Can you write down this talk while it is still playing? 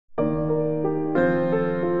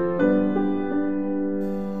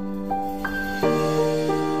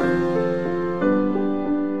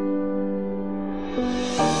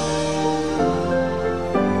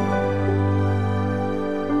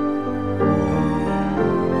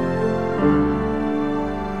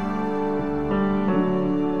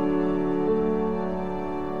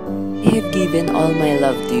all my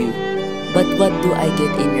love to you. But what do I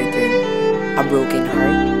get in return? A broken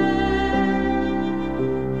heart?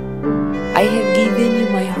 I have given you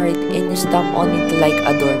my heart and you stomp on it like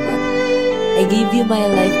a doormat. I give you my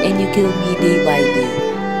life and you kill me day by day.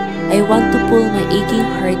 I want to pull my aching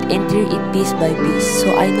heart and tear it piece by piece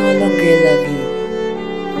so I no longer love you.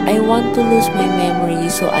 I want to lose my memory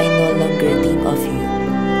so I no longer think of you.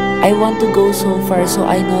 I want to go so far so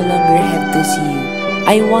I no longer have to see you.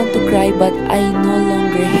 I want to cry but I no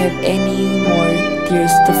longer have any more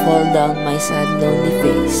tears to fall down my sad lonely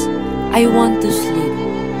face. I want to sleep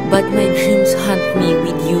but my dreams haunt me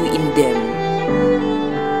with you in them.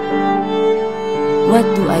 What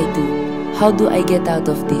do I do? How do I get out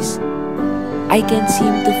of this? I can't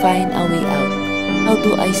seem to find a way out. How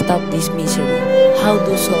do I stop this misery? How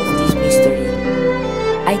to solve this mystery?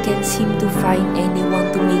 I can't seem to find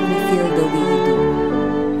anyone to make me feel the way you do.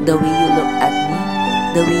 The way you look at me,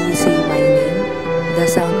 the way you say my name, the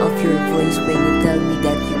sound of your voice when you tell me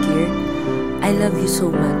that you care. I love you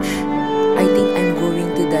so much. I think I'm going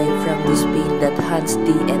to die from this pain that haunts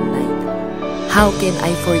day and night. How can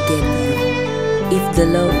I forget you? If the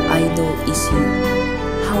love I know is you,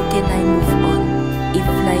 how can I move on if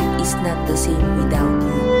life is not the same without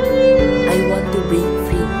you? I want to break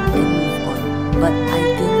free and move on, but I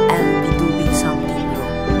think I'll be doing something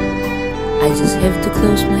wrong. I just have to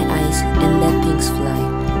close my eyes and let things fly.